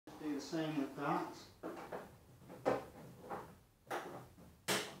the same with that.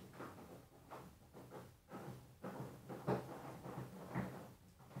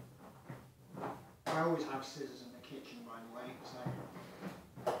 I always have scissors in the kitchen, by the way, so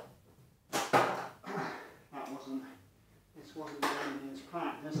this wasn't going as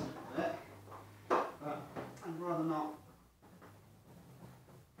planned, this little bit, but I'd rather not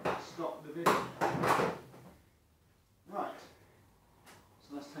stop the video. Right,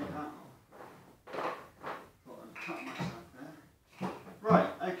 so let's take that off. Thought I'd cut myself there. Right,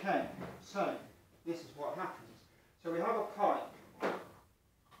 okay, so this is what happens. So we have a pipe.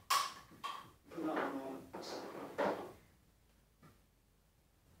 Put that on.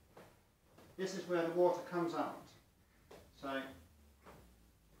 This is where the water comes out. So,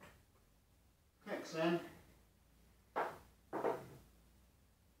 clicks in.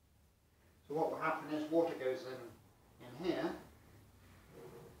 So what will happen is water goes in here,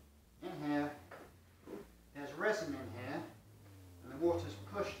 there's resin in here, and the water's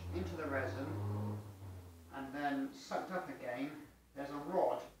pushed into the resin and then sucked up again. There's a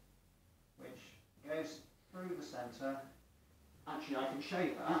rod which goes through the centre. Actually, I can show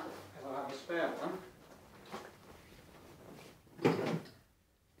you that because I have a spare one.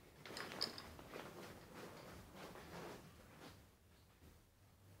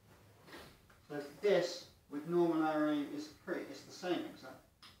 So this with normal layering is it's the same,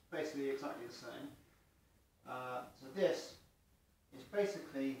 basically exactly the same. So this is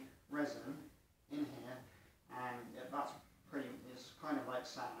basically resin in here, and it's kind of like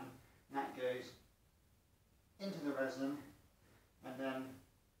satin, and that goes into the resin, and then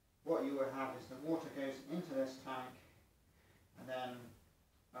what you will have is the water goes into this tank, and then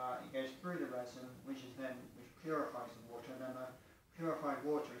it goes through the resin, which purifies the water, and then the purified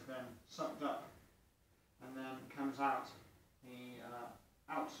water is then sucked up and then comes out the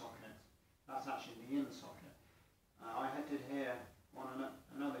out socket. That's actually the in socket. I did hear on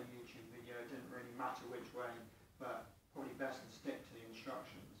another YouTube video, it didn't really matter which way, but probably best to stick to the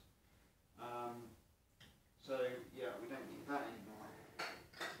instructions. So yeah, we don't need that anymore.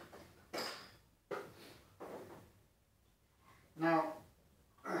 Now,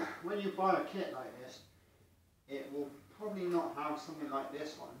 when you buy a kit like this, it will probably not have something like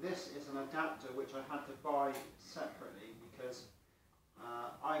this one. This is an adapter which I had to buy separately because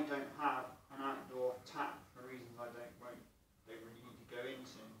I don't have an outdoor tap for reasons I don't really need to go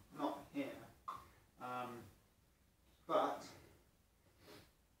into. Not here. But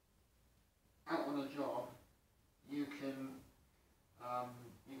out on a job, you can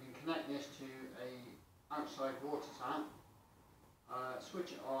connect this to a outside water tap,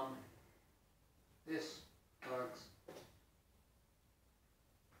 switch it on. This plugs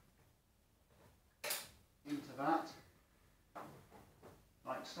into that,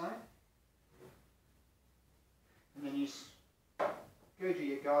 like so, and then you go to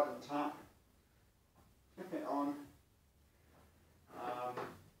your garden tap, flip it on,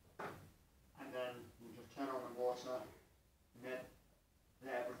 and then you just turn on the water, and then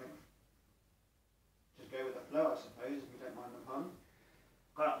let everything just go with the flow, I suppose, if you don't mind the pun.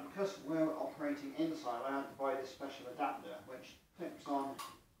 But because we're operating inside, I had to buy this special adapter which clips on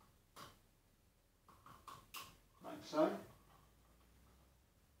like so,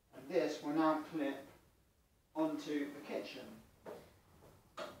 and this will now clip onto the kitchen.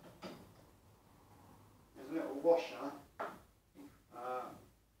 There's a little washer,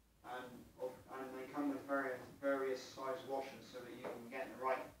 and they come with various size washers so that you can get the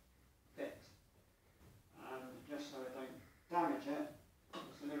right fit. And just so I don't damage it,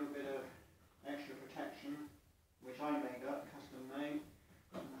 it's a little bit of extra protection which I made up, custom made,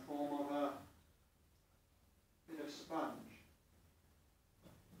 in the form of a bit of sponge.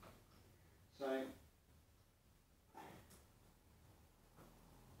 So